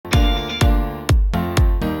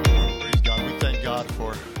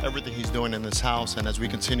everything he's doing in this house and as we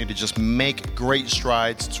continue to just make great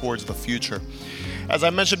strides towards the future. As I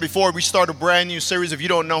mentioned before, we start a brand new series. If you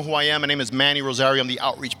don't know who I am, my name is Manny Rosario. I'm the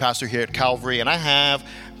outreach pastor here at Calvary, and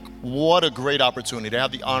what a great opportunity. I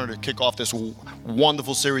have the honor to kick off this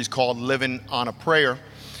wonderful series called Living on a Prayer.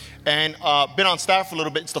 And been on staff for a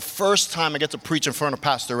little bit. It's the first time I get to preach in front of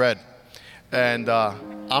Pastor Ed. And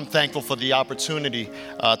I'm thankful for the opportunity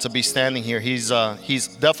to be standing here. He's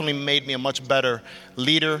definitely made me a much better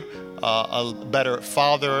leader, a better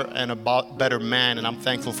father, and a better man. And I'm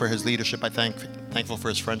thankful for his leadership. I'm thankful for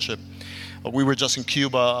his friendship. We were just in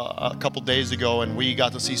Cuba a couple days ago, and we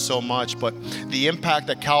got to see so much. But the impact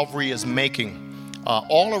that Calvary is making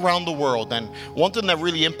all around the world. And one thing that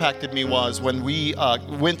really impacted me was when we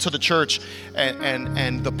went to the church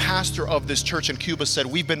and the pastor of this church in Cuba said,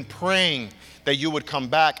 "We've been praying that you would come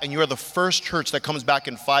back, and you're the first church that comes back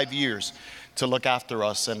in 5 years to look after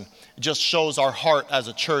us." And it just shows our heart as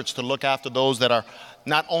a church to look after those that are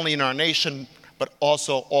not only in our nation, but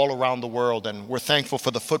also all around the world. And we're thankful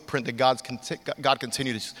for the footprint that God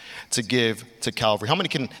continues to give to Calvary. How many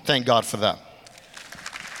can thank God for that?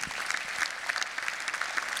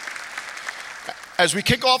 As we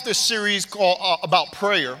kick off this series about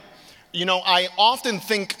prayer, I often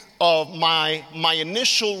think of my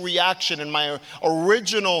initial reaction and my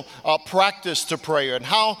original practice to prayer and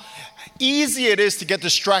how easy it is to get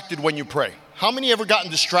distracted when you pray. How many ever gotten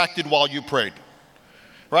distracted while you prayed?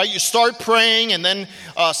 Right? You start praying and then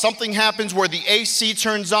something happens where the AC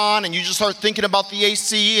turns on and you just start thinking about the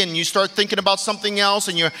AC and you start thinking about something else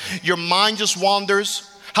and your mind just wanders.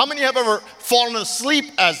 How many have ever fallen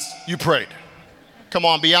asleep as you prayed? Come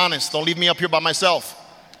on, be honest. Don't leave me up here by myself.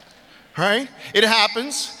 Right? It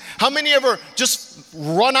happens. How many ever just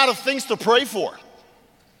run out of things to pray for?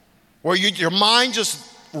 Where your mind just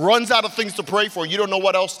runs out of things to pray for. You don't know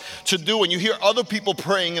what else to do. And you hear other people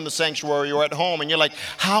praying in the sanctuary or at home. And you're like,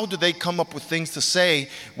 how do they come up with things to say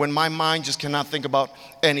when my mind just cannot think about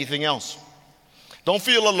anything else? Don't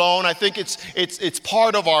feel alone. I think it's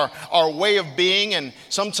part of our way of being, and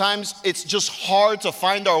sometimes it's just hard to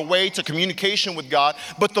find our way to communication with God.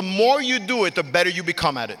 But the more you do it, the better you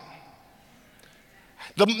become at it.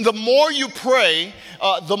 The more you pray,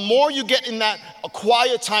 the more you get in that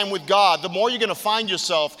quiet time with God, the more you're going to find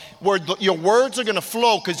yourself where your words are going to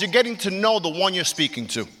flow because you're getting to know the one you're speaking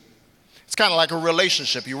to. It's kind of like a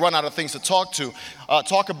relationship. You run out of things to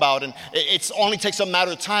talk about, and it only takes a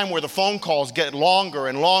matter of time where the phone calls get longer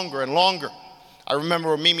and longer and longer. I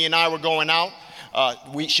remember when Mimi and I were going out,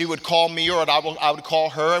 she would call me or I would call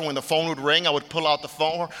her, and when the phone would ring, I would pull out the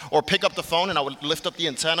phone or pick up the phone and I would lift up the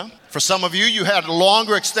antenna. For some of you, you had a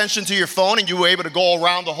longer extension to your phone and you were able to go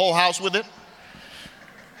around the whole house with it.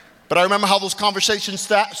 But I remember how those conversations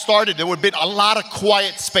started. There would be a lot of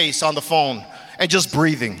quiet space on the phone and just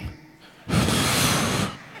breathing.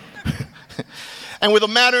 And in a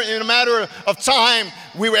matter of time,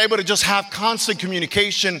 we were able to just have constant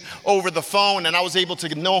communication over the phone. And I was able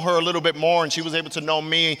to know her a little bit more, and she was able to know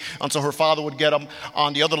me until her father would get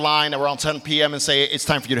on the other line around 10 p.m. and say, "It's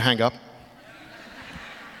time for you to hang up."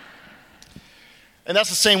 And that's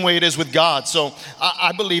the same way it is with God. So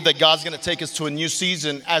I believe that God's going to take us to a new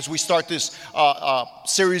season as we start this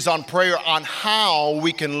series on prayer, on how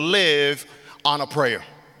we can live on a prayer.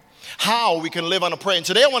 How we can live on a prayer. And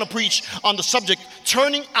today I want to preach on the subject,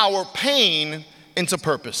 turning our pain into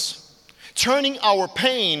purpose. Turning our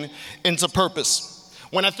pain into purpose.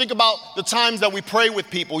 When I think about the times that we pray with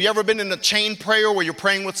people, you ever been in a chain prayer where you're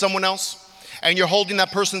praying with someone else and you're holding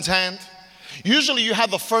that person's hand? Usually you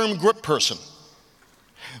have a firm grip person,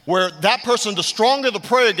 where that person, the stronger the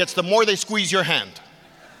prayer gets, the more they squeeze your hand.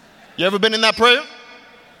 You ever been in that prayer?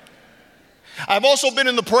 I've also been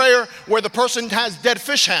in the prayer where the person has dead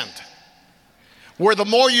fish hand, where the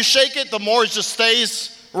more you shake it, the more it just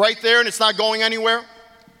stays right there and it's not going anywhere.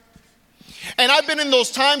 And I've been in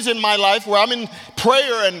those times in my life where I'm in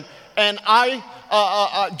prayer and I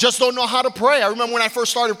just don't know how to pray. I remember when I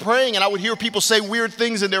first started praying and I would hear people say weird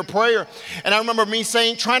things in their prayer. And I remember me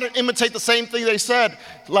trying to imitate the same thing they said.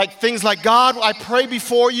 Like things like, "God, I pray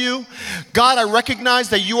before you. God, I recognize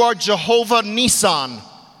that you are Jehovah Nissan.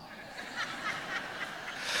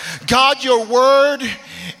 God, your word,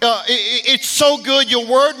 it's so good. Your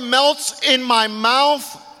word melts in my mouth,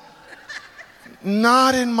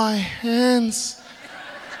 not in my hands."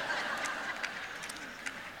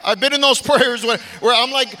 I've been in those prayers where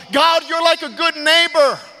I'm like, "God, you're like a good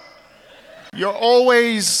neighbor. You're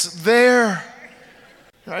always there."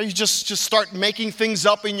 You just start making things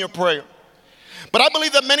up in your prayer. But I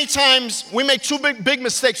believe that many times we make two big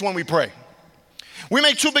mistakes when we pray. We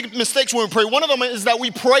make two big mistakes when we pray. One of them is that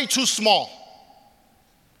we pray too small.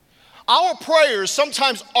 Our prayers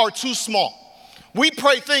sometimes are too small. We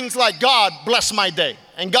pray things like, God, bless my day.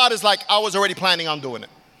 And God is like, I was already planning on doing it.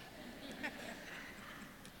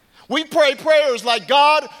 We pray prayers like,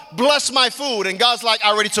 God, bless my food. And God's like,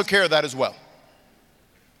 I already took care of that as well.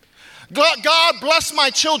 God, bless my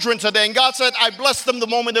children today. And God said, I blessed them the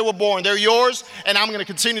moment they were born. They're yours, and I'm going to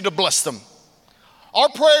continue to bless them. Our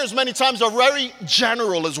prayers many times are very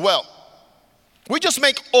general as well. We just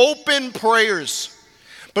make open prayers.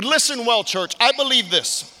 But listen well, church, I believe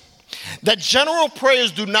this, that general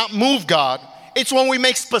prayers do not move God. It's when we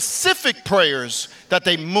make specific prayers that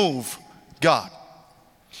they move God.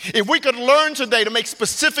 If we could learn today to make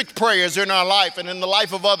specific prayers in our life and in the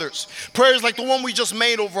life of others, prayers like the one we just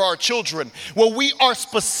made over our children, where we are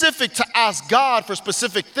specific to ask God for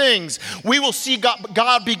specific things, we will see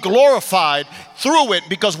God be glorified through it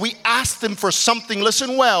because we asked Him for something,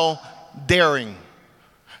 listen well, daring.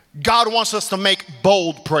 God wants us to make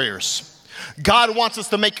bold prayers. God wants us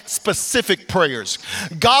to make specific prayers.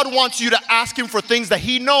 God wants you to ask Him for things that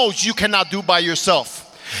He knows you cannot do by yourself.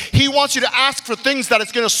 He wants you to ask for things that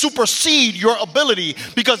it's going to supersede your ability,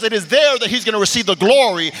 because it is there that He's going to receive the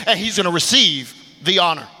glory and He's going to receive the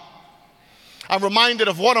honor. I'm reminded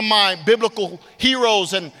of one of my biblical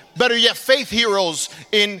heroes, and better yet, faith heroes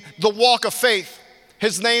in the walk of faith.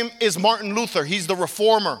 His name is Martin Luther. He's the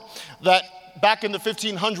reformer that back in the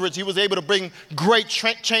 1500s, he was able to bring great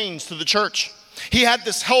change to the church. He had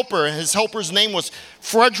this helper, and his helper's name was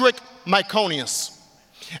Frederick Myconius.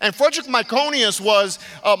 And Frederick Myconius was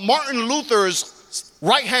Martin Luther's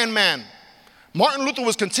right-hand man. Martin Luther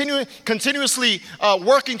was continuously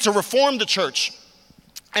working to reform the church.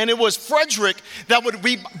 And it was Frederick that would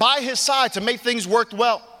be by his side to make things work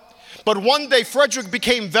well. But one day, Frederick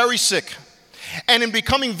became very sick. And in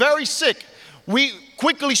becoming very sick, we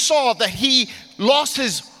quickly saw that he lost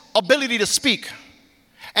his ability to speak.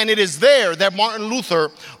 And it is there that Martin Luther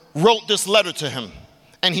wrote this letter to him.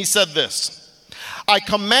 And he said this: I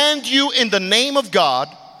command you in the name of God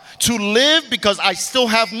to live, because I still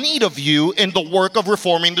have need of you in the work of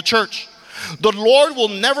reforming the church. The Lord will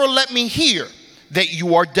never let me hear that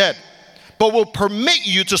you are dead, but will permit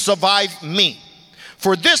you to survive me.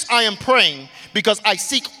 For this I am praying, because I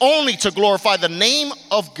seek only to glorify the name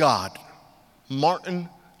of God. Martin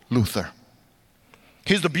Luther.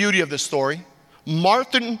 Here's the beauty of this story.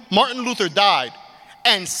 Martin Luther died,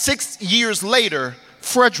 and 6 years later,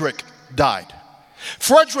 Frederick died.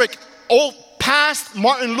 Frederick passed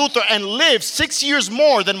Martin Luther and lived 6 years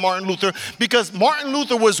more than Martin Luther, because Martin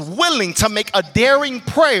Luther was willing to make a daring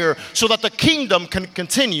prayer so that the kingdom can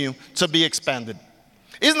continue to be expanded.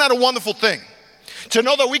 Isn't that a wonderful thing? To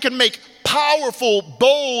know that we can make powerful,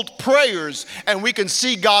 bold prayers and we can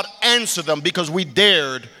see God answer them because we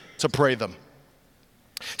dared to pray them.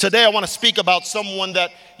 Today I want to speak about someone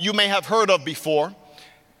that you may have heard of before.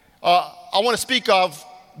 I want to speak of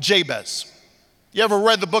Jabez. You ever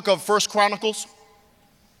read the book of 1 Chronicles?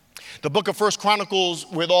 The book of 1 Chronicles,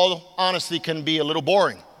 with all honesty, can be a little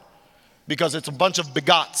boring because it's a bunch of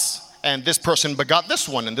begots. And this person begot this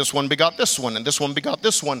one, and this one begot this one, and this one begot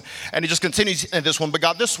this one. And it just continues, and this one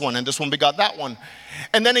begot this one, and this one begot that one.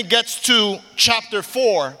 And then it gets to chapter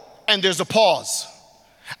 4, and there's a pause.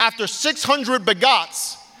 After 600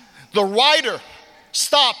 begots, the writer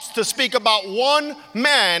stops to speak about one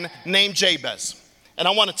man named Jabez. And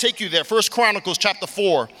I want to take you there. 1 Chronicles chapter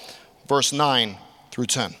 4, verse 9 through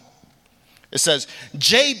 10. It says,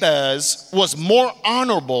 Jabez was more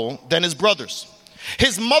honorable than his brothers.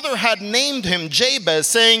 His mother had named him Jabez,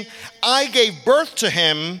 saying, I gave birth to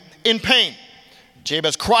him in pain.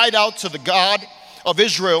 Jabez cried out to the God of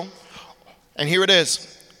Israel, and here it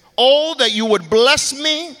is. Oh, that you would bless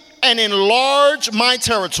me and enlarge my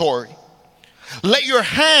territory. Let your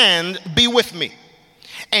hand be with me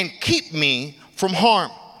and keep me from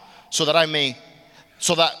harm, so that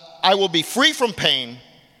I will be free from pain.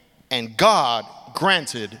 And God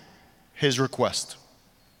granted his request.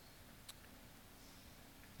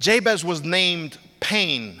 Jabez was named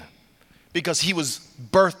Pain because he was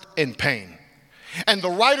birthed in pain. And the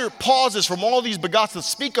writer pauses from all these begots to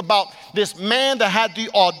speak about this man that had the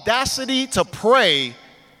audacity to pray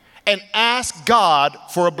and ask God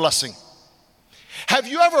for a blessing. Have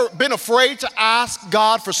you ever been afraid to ask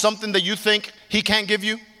God for something that you think he can't give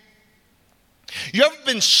you? You ever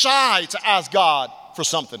been shy to ask God for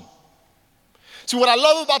something? See, what I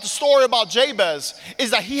love about the story about Jabez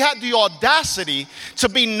is that he had the audacity to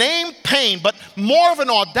be named Pain, but more of an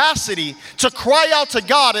audacity to cry out to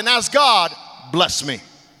God and ask God, bless me.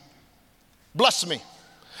 Bless me.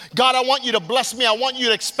 God, I want you to bless me. I want you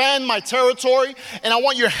to expand my territory, and I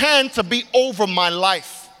want your hand to be over my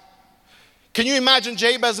life. Can you imagine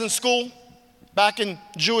Jabez in school, back in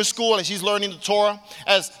Jewish school, as he's learning the Torah,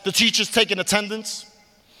 as the teacher's taking attendance,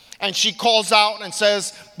 and she calls out and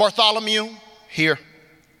says, Bartholomew, here.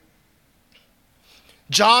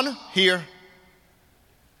 John, here.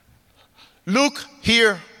 Luke,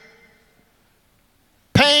 here.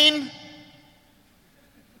 Pain,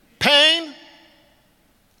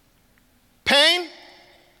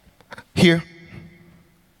 here.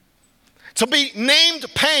 To be named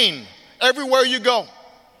Pain everywhere you go.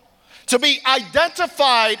 To be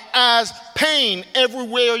identified as pain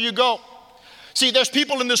everywhere you go. See, there's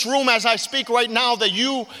people in this room as I speak right now that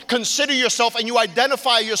you consider yourself and you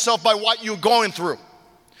identify yourself by what you're going through.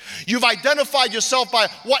 You've identified yourself by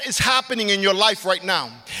what is happening in your life right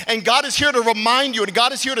now. And God is here to remind you, and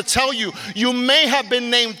God is here to tell you, you may have been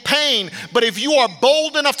named pain, but if you are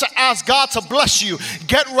bold enough to ask God to bless you,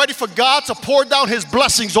 get ready for God to pour down his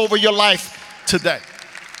blessings over your life today.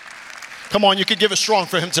 Come on, you can give it strong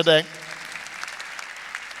for him today.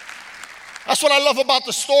 That's what I love about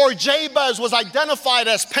the story. Jabez was identified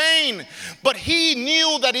as pain, but he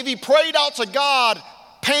knew that if he prayed out to God,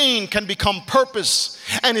 pain can become purpose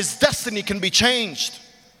and his destiny can be changed.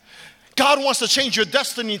 God wants to change your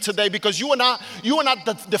destiny today because you are not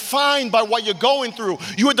defined by what you're going through.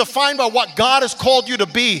 You are defined by what God has called you to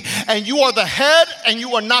be. And you are the head and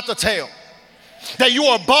you are not the tail. That you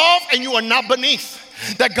are above and you are not beneath.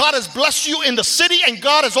 That God has blessed you in the city and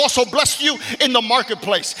God has also blessed you in the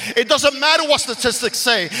marketplace. It doesn't matter what statistics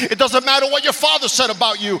say. It doesn't matter what your father said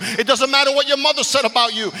about you. It doesn't matter what your mother said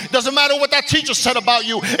about you. It doesn't matter what that teacher said about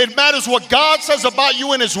you. It matters what God says about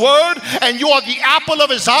you in his word, and you are the apple of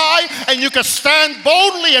his eye, and you can stand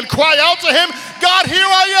boldly and cry out to him, God, here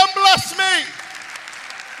I am, bless me.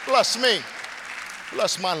 Bless me.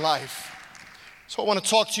 Bless my life. So I want to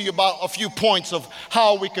talk to you about a few points of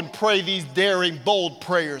how we can pray these daring, bold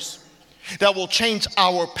prayers that will change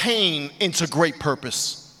our pain into great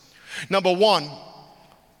purpose. Number one,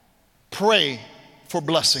 pray for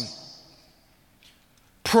blessing.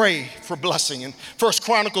 Pray for blessing. In 1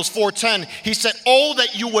 Chronicles 4:10, he said, oh,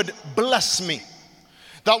 that you would bless me.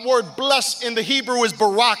 That word bless in the Hebrew is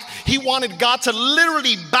barak. He wanted God to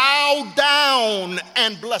literally bow down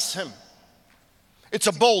and bless him. It's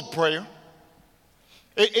a bold prayer.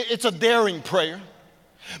 It's a daring prayer,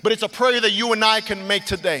 but it's a prayer that you and I can make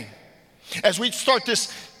today. As we start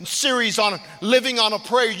this series on living on a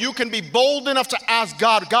prayer, you can be bold enough to ask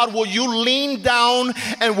God, God, will you lean down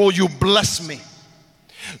and will you bless me?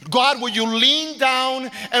 God, will you lean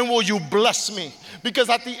down and will you bless me? Because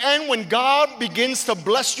at the end, when God begins to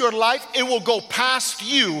bless your life, it will go past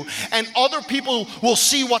you and other people will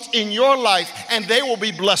see what's in your life and they will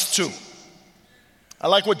be blessed too. I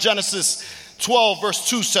like what Genesis 12 verse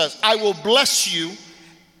 2 says, I will bless you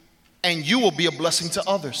and you will be a blessing to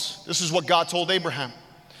others. This is what God told Abraham.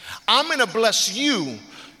 I'm going to bless you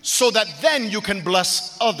so that then you can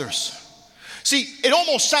bless others. See, it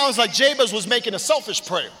almost sounds like Jabez was making a selfish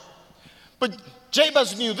prayer. But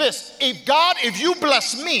Jabez knew this. If you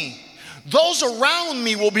bless me, those around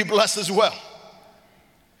me will be blessed as well.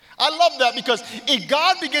 I love that because if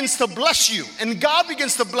God begins to bless you and God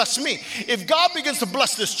begins to bless me, if God begins to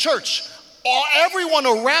bless this church, everyone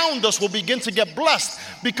around us will begin to get blessed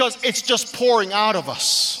because it's just pouring out of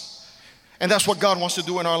us. And that's what God wants to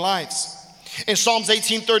do in our lives. In Psalms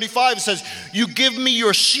 18:35 it says, you give me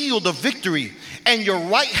your shield of victory and your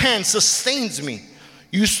right hand sustains me.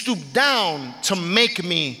 You stoop down to make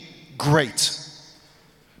me great.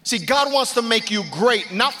 See, God wants to make you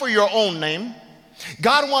great, not for your own name.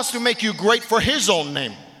 God wants to make you great for his own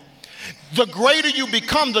name. The greater you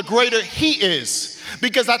become, the greater he is.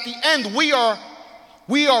 Because at the end, we are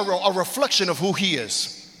a reflection of who he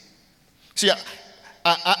is. See,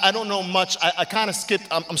 I don't know much. I kind of skipped,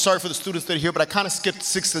 I'm sorry for the students that are here, but I kind of skipped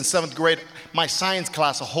 6th and 7th grade, my science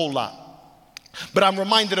class a whole lot. But I'm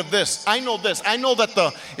reminded of this. I know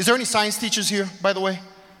that is there any science teachers here, by the way?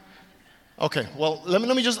 Okay, well, let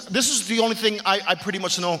me just, this is the only thing I pretty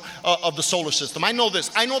much know of the solar system. I know this.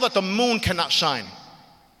 I know that the moon cannot shine.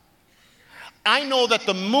 I know that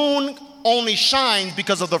the moon only shines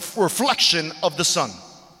because of the reflection of the sun.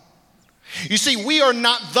 You see, we are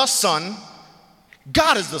not the sun.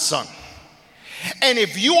 God is the sun. And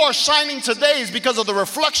if you are shining today, it's because of the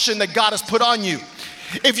reflection that God has put on you.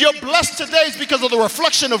 If you're blessed today, it's because of the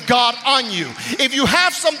reflection of God on you. If you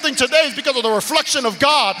have something today, it's because of the reflection of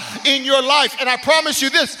God in your life. And I promise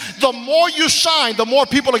you this, the more you shine, the more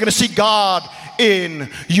people are going to see God in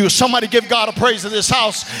you. Somebody give God a praise in this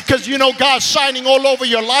house, because you know God's shining all over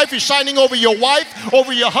your life. He's shining over your wife,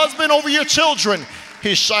 over your husband, over your children.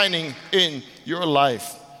 He's shining in your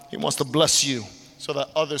life. He wants to bless you so that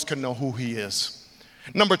others can know who he is.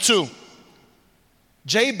 Number 2,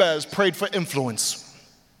 Jabez prayed for influence.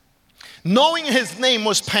 Knowing his name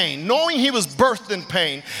was pain, knowing he was birthed in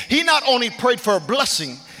pain, he not only prayed for a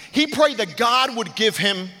blessing, he prayed that God would give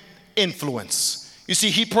him influence. You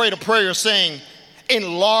see, he prayed a prayer saying,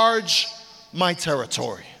 enlarge my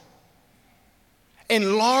territory.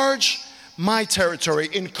 Enlarge my territory.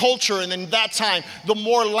 In culture and in that time, the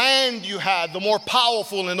more land you had, the more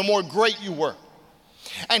powerful and the more great you were.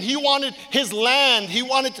 And he wanted his land, he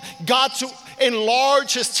wanted God to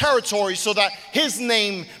enlarge his territory so that his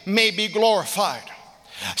name may be glorified.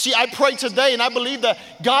 See, I pray today and I believe that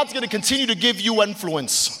God's going to continue to give you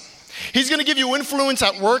influence. He's going to give you influence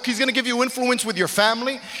at work. He's going to give you influence with your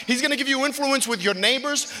family. He's going to give you influence with your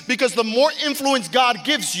neighbors, because the more influence God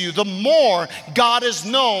gives you, the more God is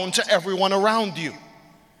known to everyone around you.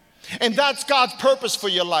 And that's God's purpose for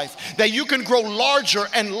your life, that you can grow larger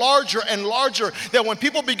and larger and larger, that when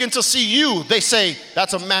people begin to see you, they say,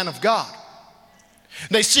 that's a man of God.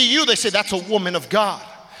 They see you, they say, that's a woman of God.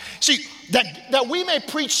 See, that we may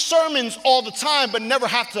preach sermons all the time, but never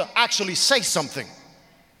have to actually say something.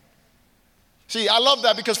 See, I love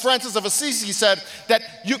that, because Francis of Assisi said that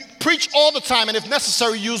you preach all the time, and if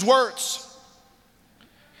necessary, use words.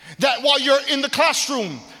 That while you're in the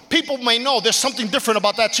classroom, people may know there's something different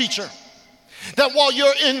about that teacher. That while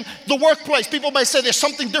you're in the workplace, people may say there's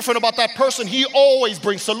something different about that person. He always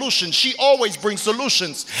brings solutions. She always brings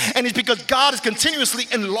solutions. And it's because God is continuously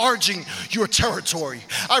enlarging your territory.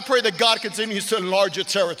 I pray that God continues to enlarge your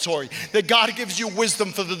territory. That God gives you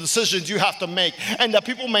wisdom for the decisions you have to make. And that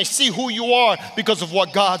people may see who you are because of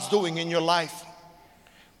what God's doing in your life.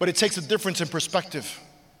 But it takes a difference in perspective.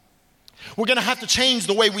 We're going to have to change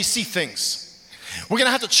the way we see things. We're going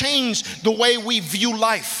to have to change the way we view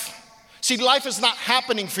life. See, life is not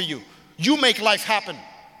happening for you. You make life happen.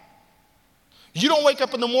 You don't wake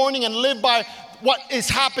up in the morning and live by what is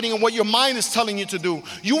happening and what your mind is telling you to do.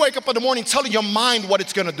 You wake up in the morning telling your mind what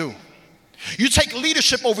it's going to do. You take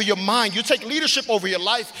leadership over your mind. You take leadership over your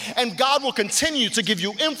life, and God will continue to give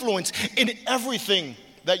you influence in everything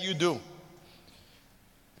that you do.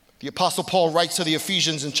 The Apostle Paul writes to the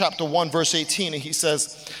Ephesians in chapter 1, verse 18, and he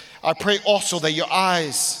says, I pray also that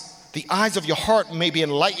the eyes of your heart may be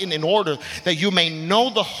enlightened, in order that you may know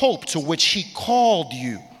the hope to which he called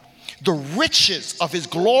you, the riches of his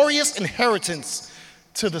glorious inheritance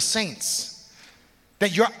to the saints.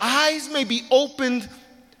 That your eyes may be opened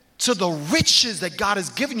to the riches that God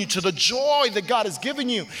has given you, to the joy that God has given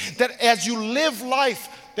you. That as you live life,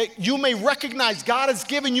 that you may recognize God has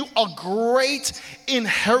given you a great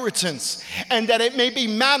inheritance, and that it may be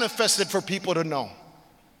manifested for people to know.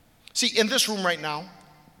 See, in this room right now,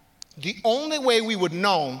 the only way we would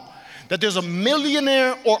know that there's a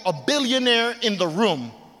millionaire or a billionaire in the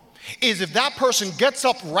room is if that person gets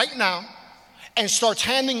up right now and starts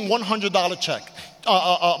handing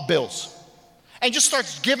 $100 bills and just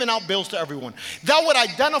starts giving out bills to everyone. That would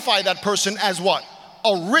identify that person as what?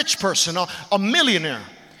 A rich person, a millionaire.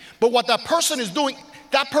 But what that person is doing,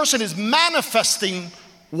 that person is manifesting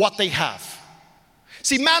what they have.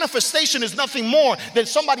 See, manifestation is nothing more than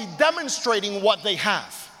somebody demonstrating what they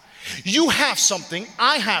have. You have something,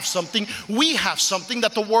 I have something, we have something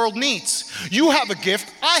that the world needs. You have a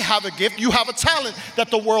gift, I have a gift, you have a talent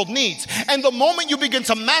that the world needs. And the moment you begin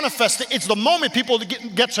to manifest it, it's the moment people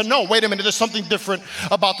get to know, wait a minute, there's something different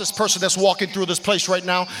about this person that's walking through this place right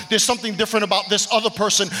now. There's something different about this other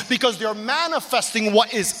person, because they're manifesting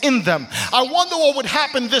what is in them. I wonder what would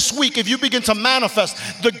happen this week if you begin to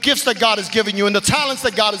manifest the gifts that God has given you and the talents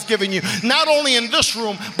that God has given you, not only in this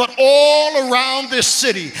room, but all around this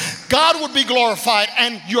city. God would be glorified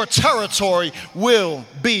and your territory will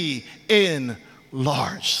be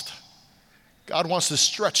enlarged. God wants to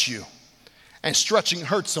stretch you, and stretching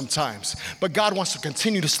hurts sometimes, but God wants to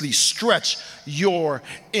continuously stretch your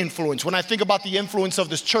influence. When I think about the influence of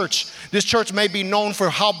this church may be known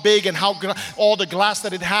for how big and how all the glass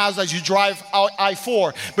that it has as you drive out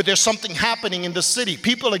I-4, but there's something happening in the city.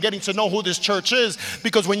 People are getting to know who this church is,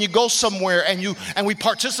 because when you go somewhere and we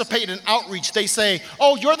participate in outreach, they say,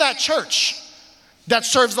 oh, you're that church that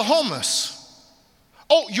serves the homeless.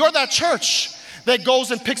 Oh, you're that church that goes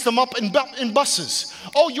and picks them up in buses.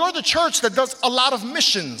 Oh, you're the church that does a lot of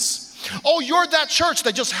missions. Oh, you're that church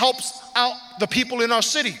that just helps out the people in our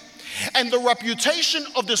city. And the reputation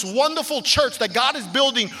of this wonderful church that God is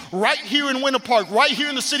building right here in Winter Park, right here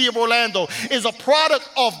in the city of Orlando, is a product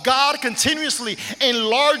of God continuously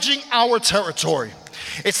enlarging our territory.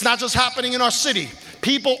 It's not just happening in our city.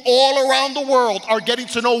 People all around the world are getting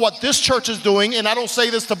to know what this church is doing, and I don't say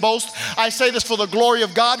this to boast. I say this for the glory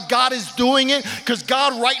of God. God is doing it because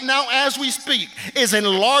God right now, as we speak, is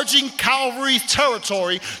enlarging Calvary's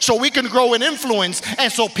territory so we can grow in influence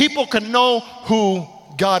and so people can know who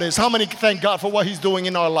God is. How many thank God for what He's doing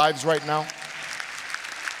in our lives right now?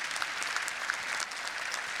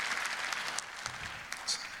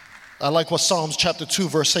 I like what Psalms chapter 2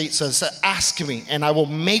 verse 8 says. Ask me and I will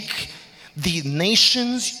make the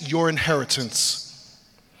nations your inheritance,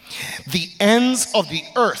 the ends of the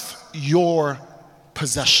earth your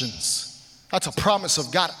possessions. That's a promise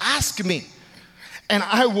of God. Ask me and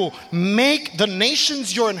I will make the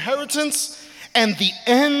nations your inheritance and the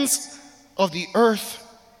ends of the earth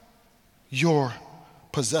your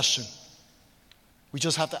possession. We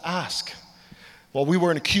just have to ask. While we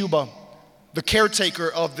were in Cuba, the caretaker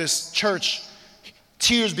of this church,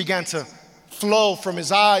 tears began to flow from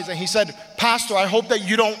his eyes, and he said, Pastor, I hope that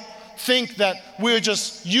you don't think that we're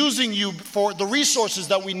just using you for the resources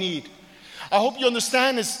that we need. I hope you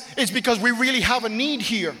understand it's because we really have a need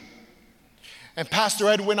here. And Pastor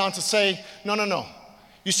Ed went on to say, no.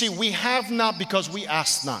 You see, we have not because we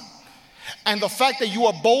ask not. And the fact that you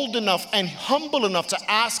are bold enough and humble enough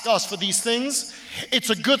to ask us for these things, it's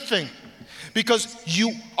a good thing. Because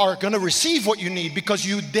you are going to receive what you need because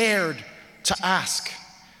you dared to ask.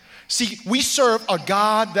 See, we serve a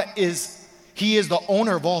God that He is the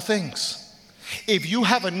owner of all things. If you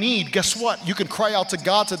have a need, guess what? You can cry out to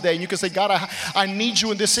God today and you can say, God, I need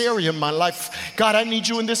you in this area in my life. God, I need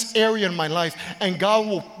you in this area in my life. And God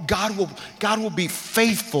will be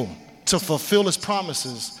faithful to fulfill His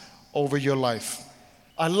promises over your life.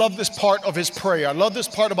 I love this part of his prayer. I love this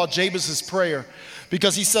part about Jabez's prayer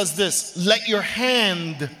because he says this, let your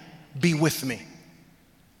hand be with me.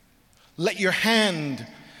 Let your hand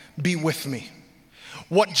be with me.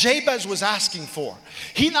 What Jabez was asking for,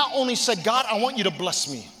 he not only said, God, I want you to bless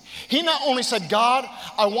me. He not only said, God,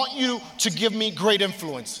 I want you to give me great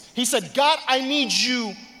influence. He said, God, I need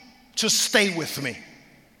you to stay with me.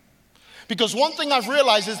 Because one thing I've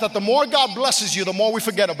realized is that the more God blesses you, the more we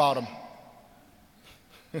forget about Him.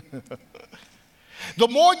 The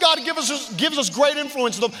more God gives us great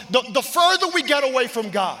influence, the further we get away from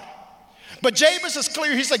God. But Jabez is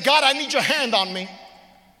clear. He said, God, I need your hand on me.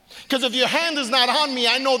 Because if your hand is not on me,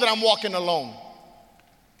 I know that I'm walking alone.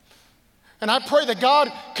 And I pray that God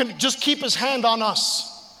can just keep His hand on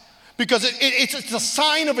us. Because it's a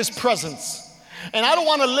sign of His presence. And I don't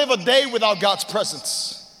want to live a day without God's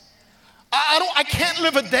presence. I can't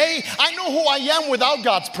live a day. I know who I am without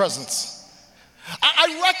God's presence.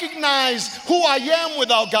 I recognize who I am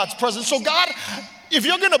without God's presence. So God, if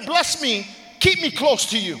you're going to bless me, keep me close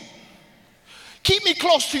to you. Keep me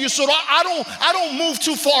close to you so that I don't move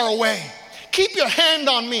too far away. Keep your hand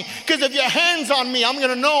on me, because if your hand's on me, I'm going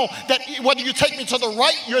to know that whether you take me to the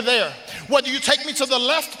right, you're there. Whether you take me to the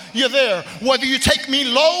left, you're there. Whether you take me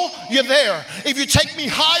low, you're there. If you take me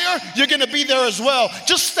higher, you're going to be there as well.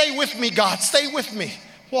 Just stay with me, God. Stay with me.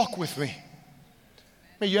 Walk with me.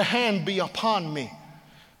 May your hand be upon me.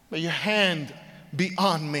 May your hand be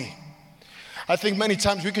on me. I think many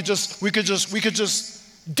times we could just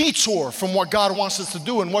detour from what God wants us to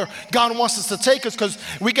do and where God wants us to take us, because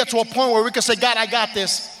we get to a point where we can say, God, I got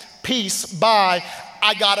this. Peace, bye.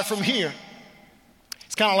 I got it from here.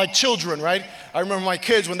 It's kind of like children, right? I remember my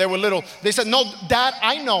kids when they were little. They said, no, Dad,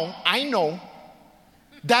 I know.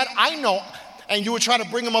 Dad, I know. And you would try to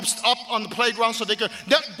bring them up on the playground so they could,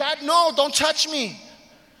 Dad, no, don't touch me.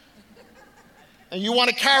 And you want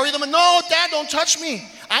to carry them, and no, Dad, don't touch me.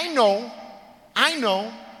 I know.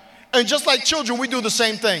 And just like children, we do the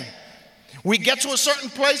same thing. We get to a certain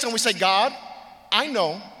place and we say, God, I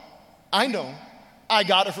know, I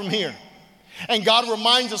got it from here. And God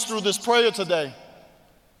reminds us through this prayer today,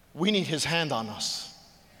 we need His hand on us.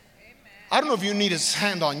 Amen. I don't know if you need His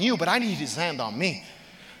hand on you, but I need His hand on me.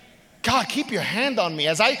 God, keep your hand on me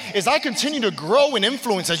as I continue to grow in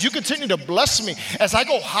influence, as you continue to bless me, as I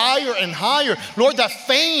go higher and higher. Lord, that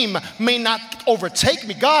fame may not overtake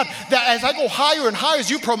me. God, that as I go higher and higher, as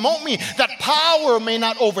you promote me, that power may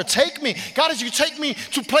not overtake me. God, as you take me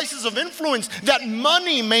to places of influence, that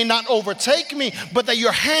money may not overtake me, but that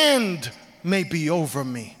your hand may be over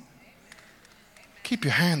me. Keep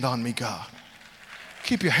your hand on me, God.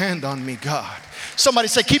 Keep your hand on me, God. Somebody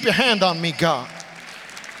say, keep your hand on me, God.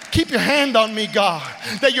 Keep your hand on me, God,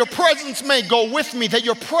 that your presence may go with me, that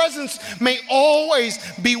your presence may always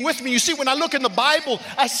be with me. You see, when I look in the Bible,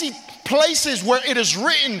 I see places where it is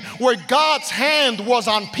written where God's hand was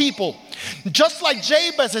on people. Just like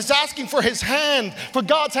Jabez is asking for his hand, for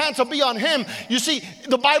God's hand to be on him. You see,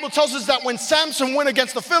 the Bible tells us that when Samson went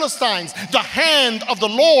against the Philistines, the hand of the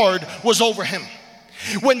Lord was over him.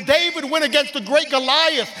 When David went against the great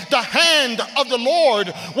Goliath, the hand of the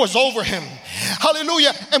Lord was over him.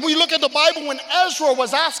 Hallelujah. And we look at the Bible when Ezra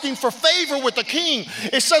was asking for favor with the king.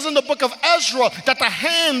 It says in the book of Ezra that the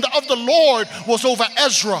hand of the Lord was over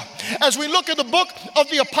Ezra. As we look at the book of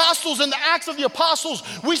the apostles and the Acts of the Apostles,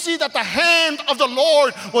 we see that the hand of the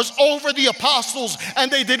Lord was over the apostles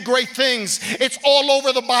and they did great things. It's all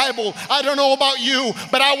over the Bible. I don't know about you,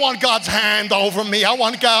 but I want God's hand over me. I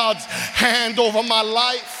want God's hand over my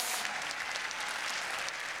life.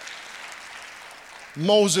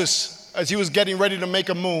 Moses, as he was getting ready to make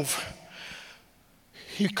a move,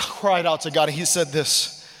 he cried out to God and he said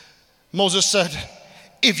this. Moses said,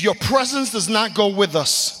 if your presence does not go with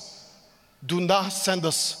us, do not send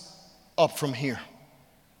us up from here.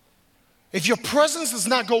 If your presence does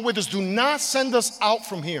not go with us, do not send us out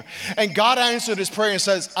from here. And God answered his prayer and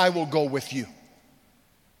says, I will go with you.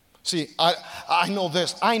 See, I know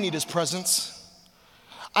this. I need his presence.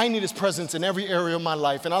 I need his presence in every area of my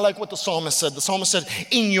life. And I like what the psalmist said. The psalmist said,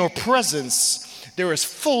 in your presence, there is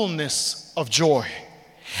fullness of joy.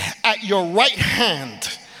 At your right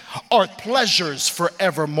hand are pleasures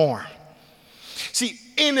forevermore. See,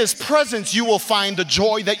 in his presence, you will find the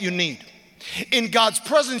joy that you need. In God's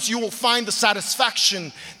presence, you will find the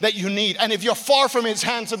satisfaction that you need. And if you're far from his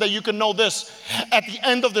hand so that you can know this, at the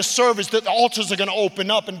end of the service, the altars are going to open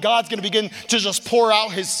up and God's going to begin to just pour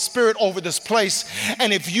out his spirit over this place.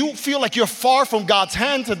 And if you feel like you're far from God's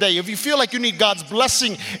hand today, if you feel like you need God's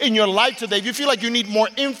blessing in your life today, if you feel like you need more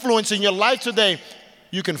influence in your life today,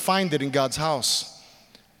 you can find it in God's house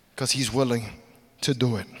because he's willing to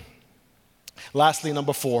do it. Lastly,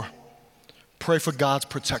 number 4, pray for God's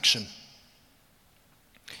protection.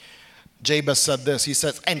 Jabez said this, he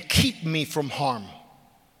says, and keep me from harm.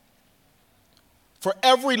 For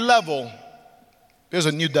every level, there's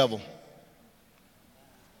a new devil.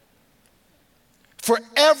 For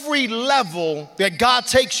every level that God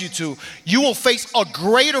takes you to, you will face a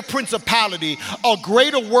greater principality, a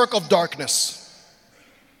greater work of darkness.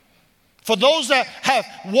 For those that have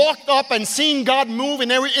walked up and seen God move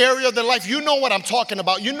in every area of their life, you know what I'm talking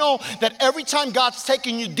about. You know that every time God's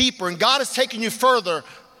taking you deeper and God is taking you further,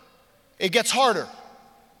 it gets harder.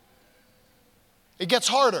 It gets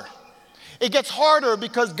harder. It gets harder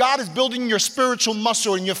because God is building your spiritual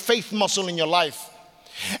muscle and your faith muscle in your life.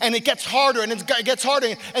 And it gets harder and it gets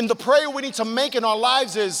harder. And the prayer we need to make in our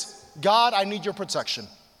lives is, God, I need your protection.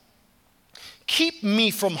 Keep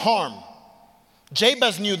me from harm.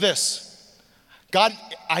 Jabez knew this. God,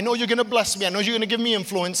 I know you're going to bless me. I know you're going to give me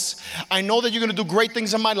influence. I know that you're going to do great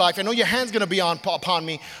things in my life. I know your hand's going to be upon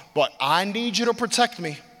me. But I need you to protect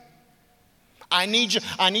me. I need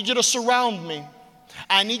you to surround me.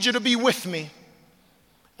 I need you to be with me.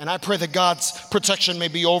 And I pray that God's protection may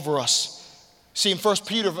be over us. See, in 1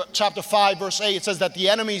 Peter chapter 5, verse 8, it says that the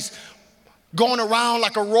enemy's going around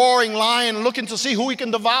like a roaring lion looking to see who he can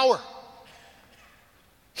devour.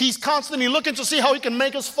 He's constantly looking to see how he can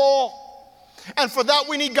make us fall. And for that,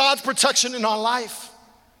 we need God's protection in our life.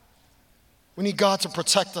 We need God to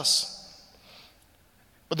protect us.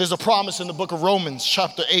 But there's a promise in the book of Romans,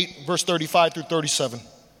 chapter 8, verse 35 through 37.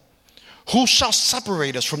 Who shall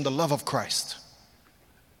separate us from the love of Christ?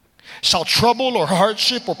 Shall trouble or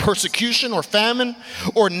hardship or persecution or famine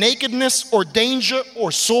or nakedness or danger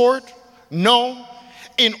or sword? No.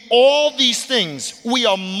 In all these things, we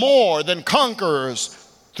are more than conquerors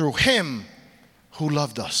through him who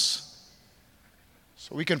loved us.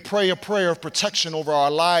 So we can pray a prayer of protection over our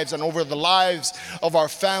lives and over the lives of our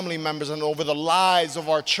family members and over the lives of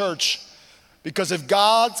our church. Because if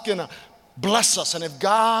God's going to bless us and if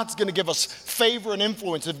God's going to give us favor and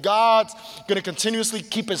influence, if God's going to continuously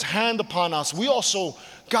keep his hand upon us, we also,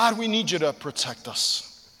 God, we need you to protect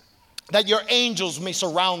us. That your angels may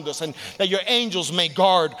surround us and that your angels may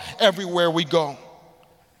guard everywhere we go.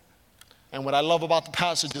 And what I love about the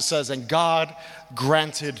passage, it says, and God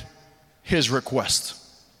granted his request.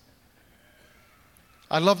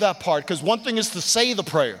 I love that part because one thing is to say the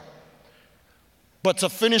prayer, but to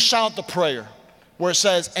finish out the prayer where it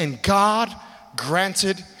says, and God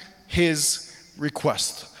granted his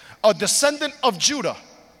request. A descendant of Judah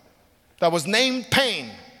that was named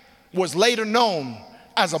Pain was later known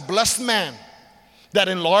as a blessed man that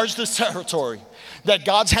enlarged his territory, that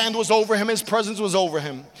God's hand was over him, his presence was over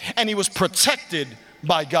him, and he was protected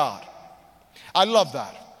by God. I love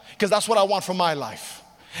that because that's what I want for my life.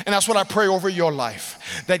 And that's what I pray over your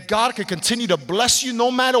life, that God can continue to bless you no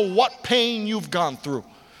matter what pain you've gone through.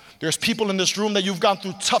 There's people in this room that you've gone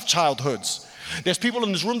through tough childhoods. There's people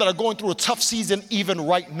in this room that are going through a tough season even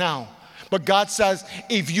right now. But God says,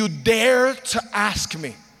 if you dare to ask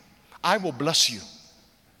me, I will bless you.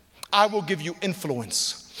 I will give you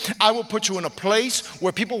influence. I will put you in a place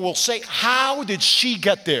where people will say, how did she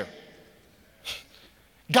get there?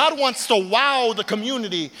 God wants to wow the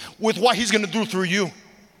community with what he's going to do through you.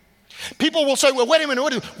 People will say, well, wait a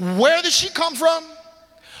minute, where did she come from?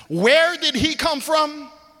 Where did he come from?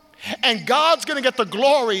 And God's going to get the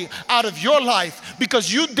glory out of your life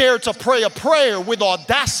because you dared to pray a prayer with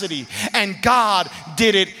audacity, and God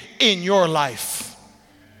did it in your life.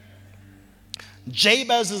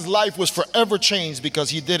 Jabez's life was forever changed because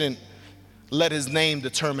he didn't let his name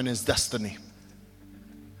determine his destiny.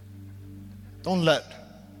 Don't let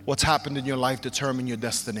what's happened in your life determine your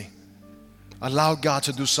destiny. Allow God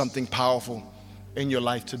to do something powerful in your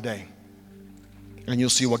life today, and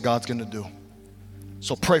you'll see what God's going to do.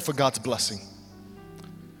 So pray for God's blessing.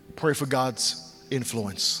 Pray for God's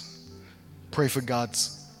influence. Pray for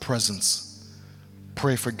God's presence.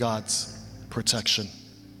 Pray for God's protection.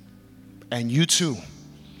 And you too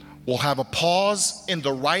will have a pause in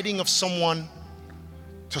the writing of someone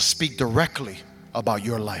to speak directly about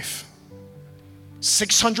your life.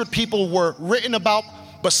 600 people were written about,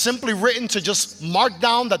 but simply written to just mark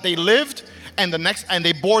down that they lived and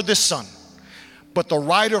they bore this son. But the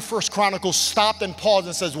writer of 1 Chronicles stopped and paused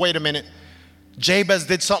and says, wait a minute, Jabez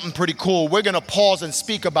did something pretty cool. We're going to pause and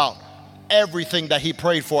speak about everything that he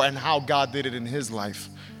prayed for and how God did it in his life.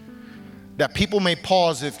 That people may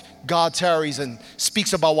pause if God tarries and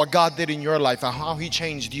speaks about what God did in your life and how he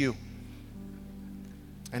changed you.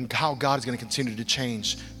 And how God is going to continue to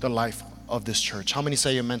change the life of this church. How many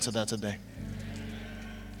say amen to that today?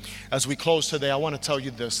 As we close today, I want to tell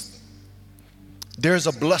you this. There's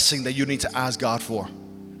a blessing that you need to ask God for.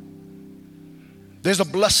 There's a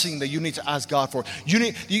blessing that you need to ask God for.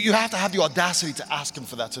 You have to have the audacity to ask him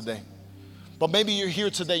for that today. But maybe you're here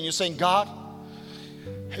today and you're saying, God,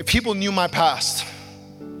 if people knew my past,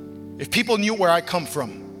 if people knew where I come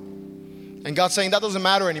from, and God's saying that doesn't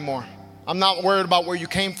matter anymore. I'm not worried about where you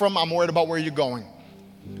came from. I'm worried about where you're going.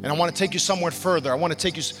 And I want to take you somewhere further. I want to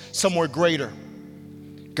take you somewhere greater.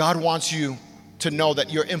 God wants you to know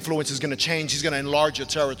that your influence is going to change. He's going to enlarge your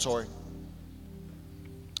territory.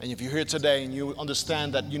 And if you're here today and you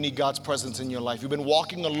understand that you need God's presence in your life, you've been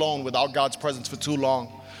walking alone without God's presence for too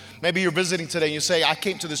long. Maybe you're visiting today and you say, I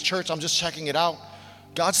came to this church, I'm just checking it out.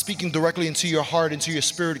 God's speaking directly into your heart, into your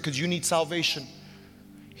spirit, because you need salvation.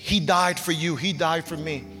 He died for you. He died for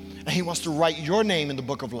me. And he wants to write your name in the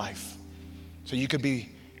book of life so you could be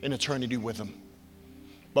in eternity with him.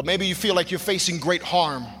 But maybe you feel like you're facing great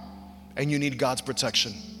harm and you need God's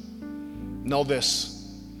protection. Know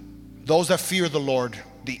this, those that fear the Lord,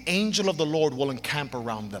 the angel of the Lord will encamp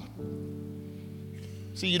around them.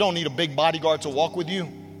 See, you don't need a big bodyguard to walk with you.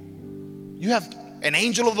 You have an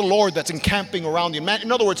angel of the Lord that's encamping around you.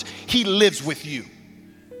 In other words, he lives with you.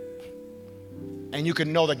 And you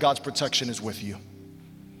can know that God's protection is with you.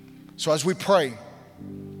 So as we pray,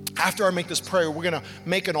 after I make this prayer, we're going to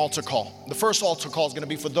make an altar call. The first altar call is going to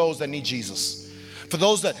be for those that need Jesus, for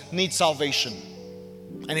those that need salvation.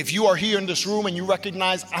 And if you are here in this room and you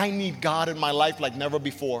recognize, I need God in my life like never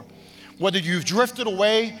before, whether you've drifted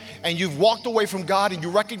away and you've walked away from God and you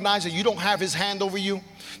recognize that you don't have his hand over you,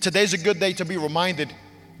 today's a good day to be reminded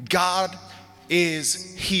God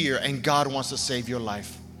is here and God wants to save your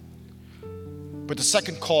life. But the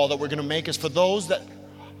second call that we're going to make is for those that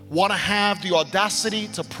want to have the audacity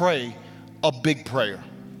to pray a big prayer.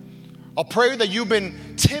 A prayer that you've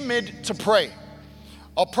been timid to pray.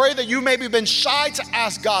 A prayer that you maybe been shy to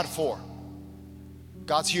ask God for.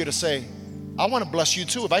 God's here to say, I want to bless you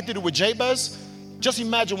too. If I did it with Jabez, just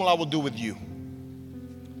imagine what I will do with you.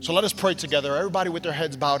 So let us pray together, everybody with their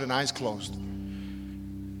heads bowed and eyes closed.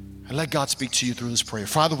 And let God speak to you through this prayer.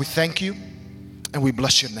 Father, we thank you and we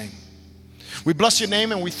bless your name. We bless your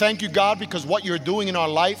name and we thank you, God, because what you're doing in our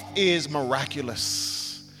life is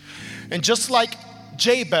miraculous. And just like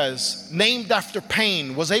Jabez, named after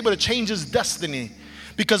pain, was able to change his destiny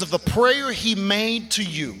because of the prayer he made to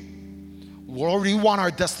you, Lord, we want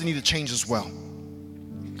our destiny to change as well.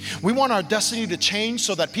 We want our destiny to change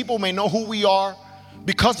so that people may know who we are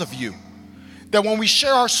because of you. That when we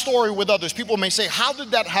share our story with others, people may say, how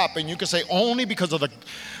did that happen? You can say, only because of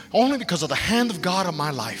the hand of God in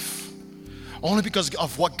my life. Only because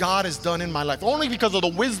of what God has done in my life. Only because of the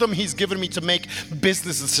wisdom he's given me to make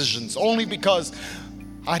business decisions. Only because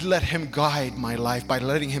I let him guide my life by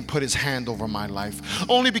letting him put his hand over my life.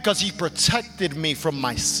 Only because he protected me from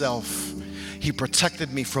myself. He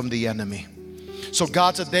protected me from the enemy. So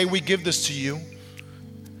God, today we give this to you.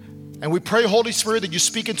 And we pray, Holy Spirit, that you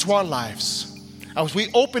speak into our lives. As we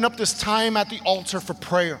open up this time at the altar for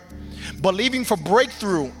prayer, believing for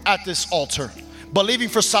breakthrough at this altar, believing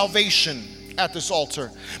for salvation at this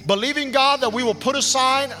altar, believing, God, that we will put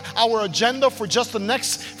aside our agenda for just the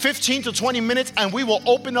next 15 to 20 minutes and we will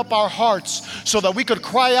open up our hearts so that we could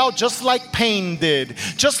cry out just like Cain did,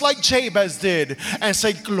 just like Jabez did, and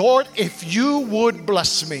say, Lord, if you would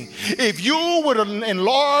bless me, if you would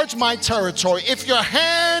enlarge my territory, if your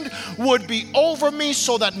hand would be over me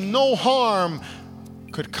so that no harm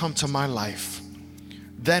could come to my life,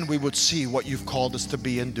 then we would see what you've called us to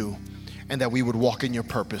be and do, and that we would walk in your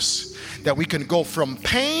purpose, that we can go from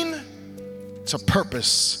pain to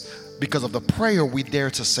purpose because of the prayer we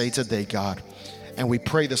dare to say today, God. And we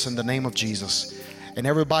pray this in the name of Jesus. And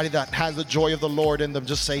everybody that has the joy of the Lord in them,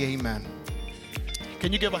 just say amen.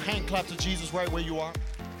 Can you give a hand clap to Jesus right where you are?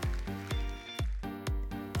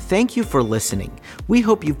 Thank you for listening. We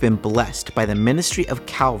hope you've been blessed by the ministry of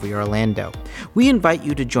Calvary Orlando. We invite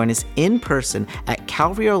you to join us in person at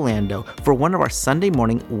Calvary Orlando for one of our Sunday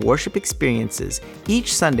morning worship experiences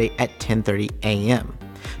each Sunday at 10:30 a.m.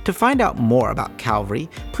 To find out more about Calvary,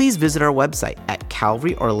 please visit our website at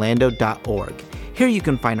calvaryorlando.org. Here you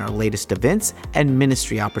can find our latest events and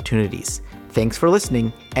ministry opportunities. Thanks for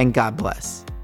listening, and God bless.